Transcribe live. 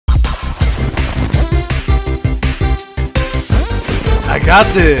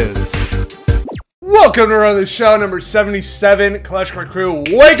got this. Welcome to another show, number 77, Kleschka Crew.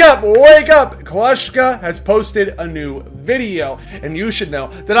 Wake up, wake up! Kleschka has posted a new video, and you should know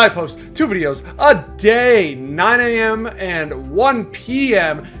that I post 2 videos a day, 9 a.m. and 1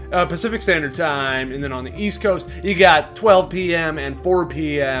 p.m. Pacific Standard Time, and then on the East Coast, you got 12 p.m. and 4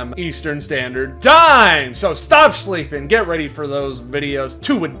 p.m. Eastern Standard Time. So stop sleeping, get ready for those videos,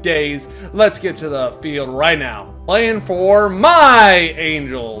 2 a days. Let's get to the field right now. Playing for my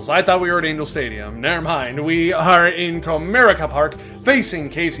Angels. I thought we were at Angel Stadium. Never mind. We are in Comerica Park facing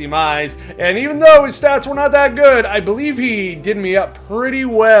Casey Mize. And even though his stats were not that good, I believe he did me up pretty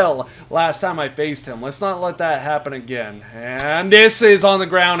well last time I faced him. Let's not let that happen again. And this is on the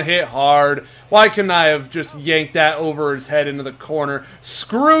ground, hit hard. Why couldn't I have just yanked that over his head into the corner?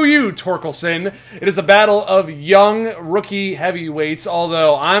 Screw you, Torkelson. It is a battle of young rookie heavyweights,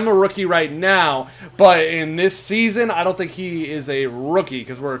 although I'm a rookie right now, but in this season, I don't think he is a rookie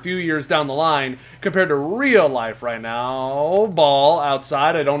because we're a few years down the line compared to real life right now. Ball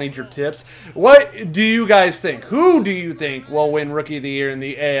outside. I don't need your tips. What do you guys think? Who do you think will win Rookie of the Year in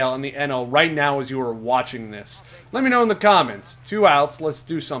the AL and the NL right now as you are watching this? Let me know in the comments. 2 outs. Let's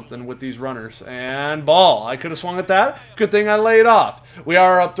do something with these runners. And ball. I could have swung at that. Good thing I laid off. We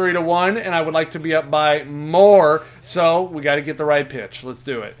are up 3-1, and I would like to be up by more, so we got to get the right pitch. Let's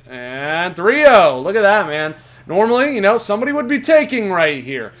do it. And 3-0. Look at that, man. Normally, you know, somebody would be taking right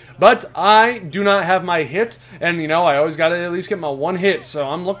here. But I do not have my hit, and, you know, I always got to at least get my 1 hit. So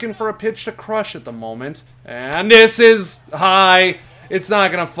I'm looking for a pitch to crush at the moment. And this is high. It's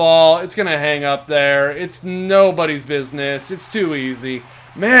not going to fall. It's going to hang up there. It's nobody's business. It's too easy.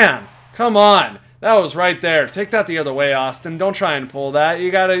 Man, come on. That was right there. Take that the other way, Austin. Don't try and pull that.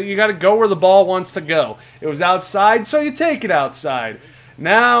 You gotta go where the ball wants to go. It was outside, so you take it outside.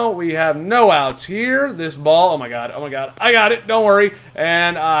 Now we have no outs here. This ball, oh my god, I got it. Don't worry.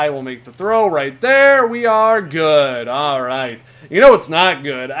 And I will make the throw right there. We are good. All right. You know it's not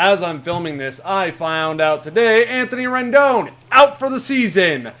good. As I'm filming this, I found out today Anthony Rendon out for the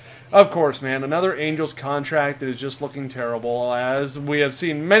season. Of course, man, another Angels contract that is just looking terrible, as we have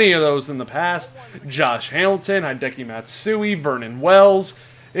seen many of those in the past. Josh Hamilton, Hideki Matsui, Vernon Wells.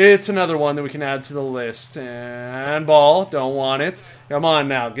 It's another one that we can add to the list. And ball, don't want it. Come on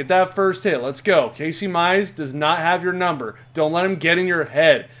now, get that first hit. Let's go. Casey Mize does not have your number. Don't let him get in your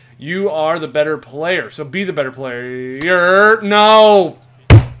head. You are the better player, so be the better player. No!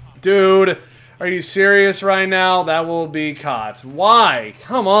 Dude, are you serious right now? That will be caught. Why?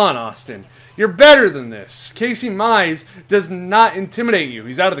 Come on, Austin. You're better than this. Casey Mize does not intimidate you.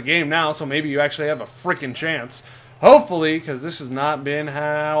 He's out of the game now, so maybe you actually have a freaking chance. Hopefully, because this has not been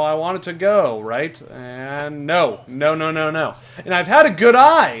how I want it to go, right? And no. And I've had a good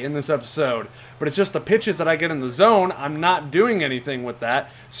eye in this episode, but it's just the pitches that I get in the zone, I'm not doing anything with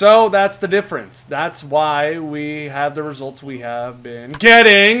that. So that's the difference. That's why we have the results we have been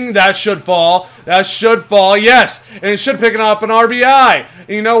getting. That should fall. That should fall. Yes. And it should pick up an RBI. And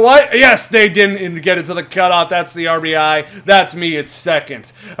you know what? Yes, they didn't get it to the cutoff. That's the RBI. That's me. It's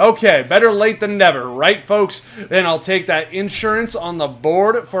second. Okay. Better late than never. Right, folks? Then I'll take that insurance on the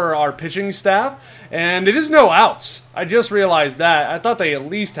board for our pitching staff. And it is no outs. I just realized that. I thought they at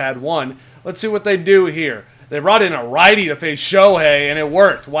least had 1. Let's see what they do here. They brought in a righty to face Shohei, and it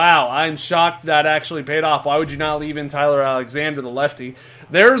worked. Wow, I'm shocked that actually paid off. Why would you not leave in Tyler Alexander, the lefty?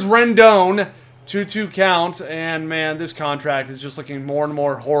 There's Rendon, 2-2 count, and man, this contract is just looking more and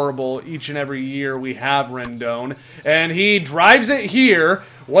more horrible each and every year we have Rendon. And he drives it here.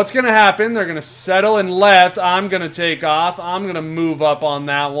 What's going to happen? They're going to settle in left. I'm going to take off. I'm going to move up on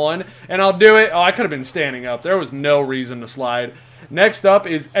that one, and I'll do it. Oh, I could have been standing up. There was no reason to slide. Next up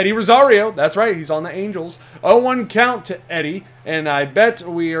is Eddie Rosario. That's right, he's on the Angels. 0-1 count to Eddie, and I bet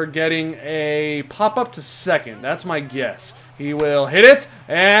we are getting a pop-up to second. That's my guess. He will hit it,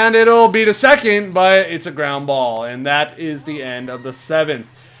 and it'll be to second, but it's a ground ball, and that is the end of the 7th.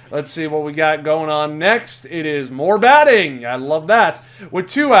 Let's see what we got going on next. It is more batting. I love that. With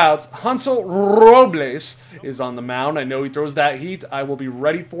 2 outs, Hansel Robles is on the mound. I know he throws that heat. I will be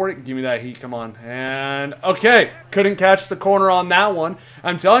ready for it. Give me that heat. Come on. And, okay. Couldn't catch the corner on that one.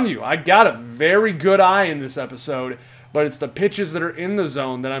 I'm telling you, I got a very good eye in this episode. But it's the pitches that are in the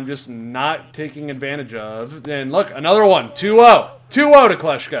zone that I'm just not taking advantage of. And look, another one. 2-0. 2-0 to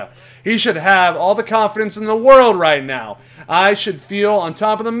Kleschka. He should have all the confidence in the world right now. I should feel on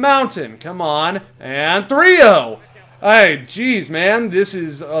top of the mountain. Come on. And 3-0. Hey, geez, man. This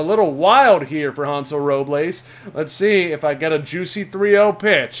is a little wild here for Hansel Robles. Let's see if I get a juicy 3-0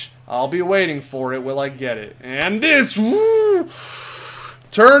 pitch. I'll be waiting for it. Will I get it? And this... Woo,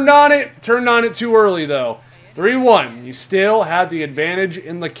 turned on it too early, though. 3-1. You still have the advantage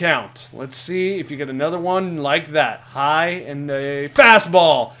in the count. Let's see if you get another one like that. High and a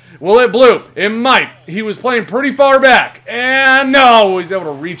fastball. Will it bloop? It might. He was playing pretty far back. And no, he's able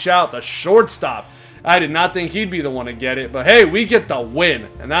to reach out the shortstop. I did not think he'd be the one to get it, but hey, we get the win,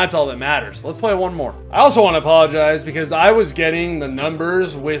 and that's all that matters. Let's play one more. I also want to apologize because I was getting the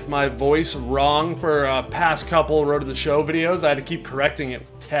numbers with my voice wrong for past couple Road to the Show videos. I had to keep correcting it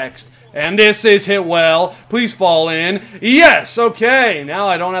with text. And this is hit well. Please fall in. Yes, okay. Now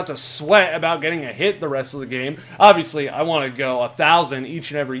I don't have to sweat about getting a hit the rest of the game. Obviously, I want to go 1,000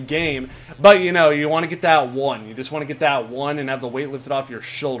 each and every game. But, you know, you want to get that one. You just want to get that one and have the weight lifted off your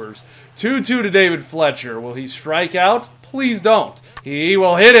shoulders. 2-2 to David Fletcher. Will he strike out? Please don't. He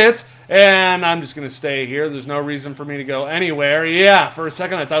will hit it. And I'm just going to stay here. There's no reason for me to go anywhere. Yeah, for a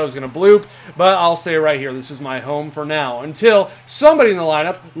second I thought it was going to bloop, but I'll stay right here. This is my home for now until somebody in the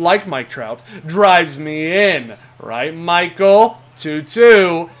lineup, like Mike Trout, drives me in. Right, Michael?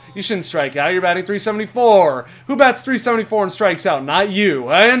 2-2. You shouldn't strike out. You're batting 374. Who bats 374 and strikes out? Not you.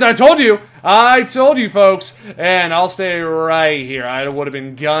 And I told you, folks. And I'll stay right here. I would have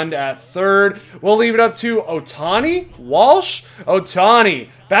been gunned at third. We'll leave it up to Ohtani? Walsh? Ohtani.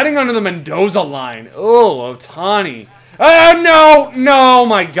 Batting under the Mendoza line. Oh, Ohtani. No,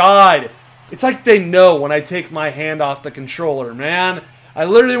 my God. It's like they know when I take my hand off the controller, man. I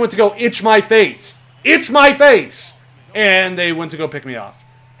literally went to go itch my face. Itch my face. And they went to go pick me off.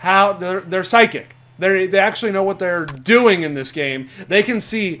 How they're psychic. They actually know what they're doing in this game. They can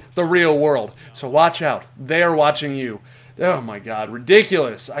see the real world. So watch out. They are watching you. Oh my God,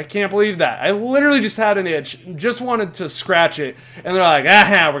 ridiculous. I can't believe that. I literally just had an itch, just wanted to scratch it, and they're like,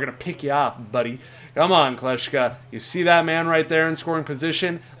 we're going to pick you off, buddy. Come on, Kleschka. You see that man right there in scoring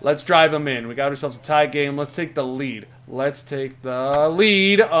position? Let's drive him in. We got ourselves a tie game. Let's take the lead. Let's take the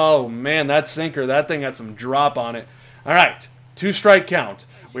lead. Oh man, that sinker, that thing had some drop on it. All right, 2-strike count.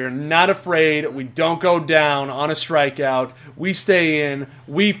 We are not afraid. We don't go down on a strikeout. We stay in,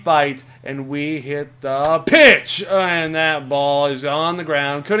 we fight, and we hit the pitch. And that ball is on the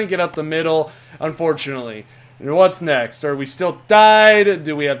ground. Couldn't get up the middle, unfortunately. And what's next? Are we still tied?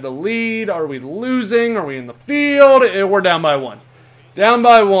 Do we have the lead? Are we losing? Are we in the field? We're down by 1. Down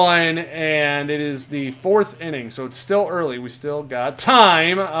by 1, and it is the 4th inning, so it's still early. We still got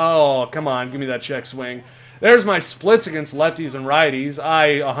time. Oh, come on. Give me that check swing. There's my splits against lefties and righties.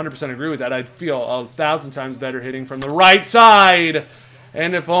 I 100% agree with that. I'd feel 1,000 times better hitting from the right side.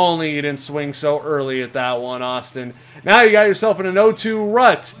 And if only you didn't swing so early at that one, Austin. Now you got yourself in an 0-2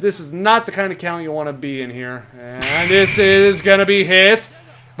 rut. This is not the kind of count you want to be in here. And this is going to be hit.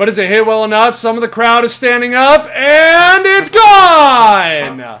 But is it hit well enough? Some of the crowd is standing up. And it's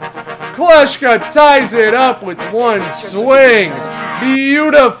gone! Kleschka ties it up with one swing.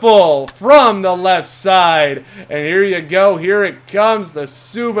 Beautiful from the left side. And here you go. Here it comes. The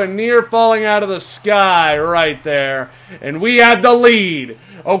souvenir falling out of the sky right there. And we have the lead.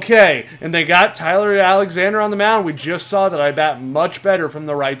 Okay. And they got Tyler Alexander on the mound. We just saw that I bat much better from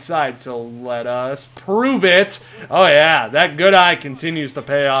the right side. So let us prove it. Oh, yeah. That good eye continues to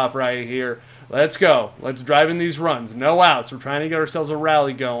pay off right here. Let's go. Let's drive in these runs. No outs. We're trying to get ourselves a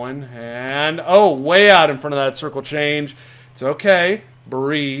rally going. And, oh, way out in front of that circle change. It's okay.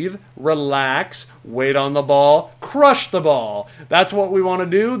 Breathe, relax, wait on the ball, crush the ball. That's what we want to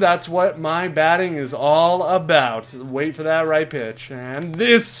do. That's what my batting is all about. Wait for that right pitch. And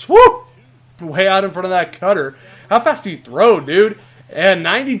this, whoo, way out in front of that cutter. How fast do you throw, dude? And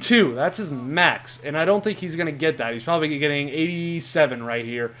 92, that's his max. And I don't think he's going to get that. He's probably getting 87 right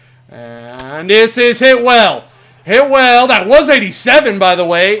here. And this is hit well. Hit well. That was 87, by the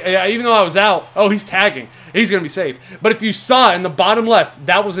way, even though I was out. Oh, he's tagging. He's going to be safe. But if you saw in the bottom left,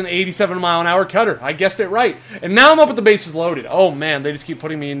 that was an 87-mile-an-hour cutter. I guessed it right. And now I'm up with the bases loaded. Oh, man, they just keep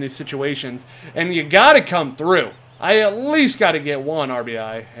putting me in these situations. And you got to come through. I at least got to get one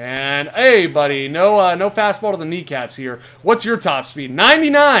RBI. And, hey, buddy, no fastball to the kneecaps here. What's your top speed?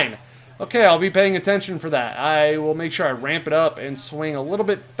 99. Okay, I'll be paying attention for that. I will make sure I ramp it up and swing a little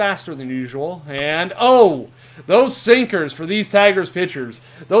bit faster than usual. And, oh, those sinkers for these Tigers pitchers,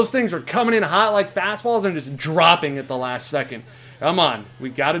 those things are coming in hot like fastballs and just dropping at the last second. Come on, we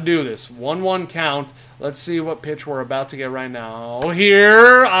got to do this. 1-1 count. Let's see what pitch we're about to get right now.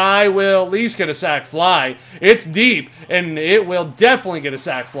 Here, I will at least get a sac fly. It's deep, and it will definitely get a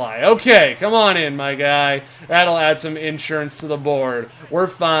sac fly. Okay, come on in, my guy. That'll add some insurance to the board. We're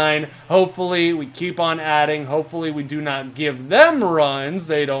fine. Hopefully, we keep on adding. Hopefully, we do not give them runs.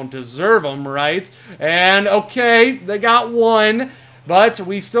 They don't deserve them, right? And, okay, they got one, but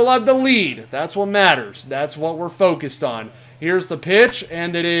we still have the lead. That's what matters. That's what we're focused on. Here's the pitch,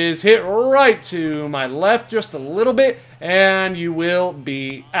 and it is hit right to my left just a little bit, and you will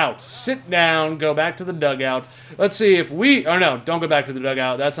be out. Sit down, go back to the dugout. Let's see if we... Oh, no, don't go back to the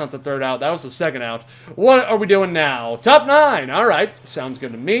dugout. That's not the third out. That was the second out. What are we doing now? Top 9. All right, sounds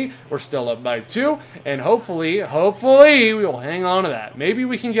good to me. We're still up by 2, and hopefully, we will hang on to that. Maybe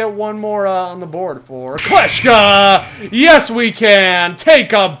we can get one more on the board for Kleschka. Yes, we can.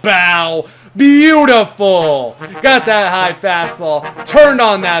 Take a bow. Beautiful. Got that high fastball, turned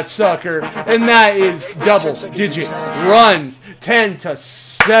on that sucker, and that is double-digit runs.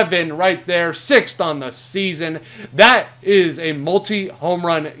 10-7 right there, 6th on the season. That is a multi-home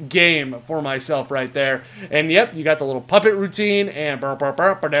run game for myself right there. And yep, you got the little puppet routine and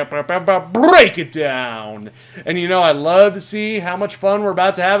break it down. And you know, I love to see how much fun we're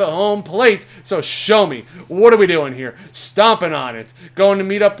about to have at home plate. So show me, what are we doing here? Stomping on it, going to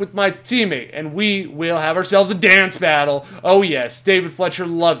meet up with my teammate, and we will have ourselves a dance battle. Oh yes, David Fletcher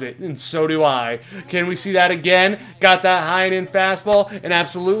loves it, and so do I. Can we see that again? Got that high and in fastball, and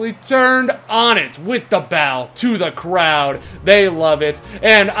absolutely turned on it with the bow to the crowd. They love it,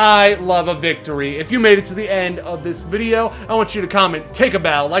 and I love a victory. If you made it to the end of this video, I want you to comment, take a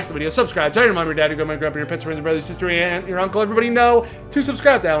bow, like the video, subscribe, tell your mom, your dad, your grandma, your grandpa, your pets, friends, your brother, sister, your aunt, your uncle, everybody know to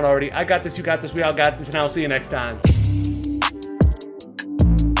subscribe down already. I got this, you got this, we all got this, and I'll see you next time.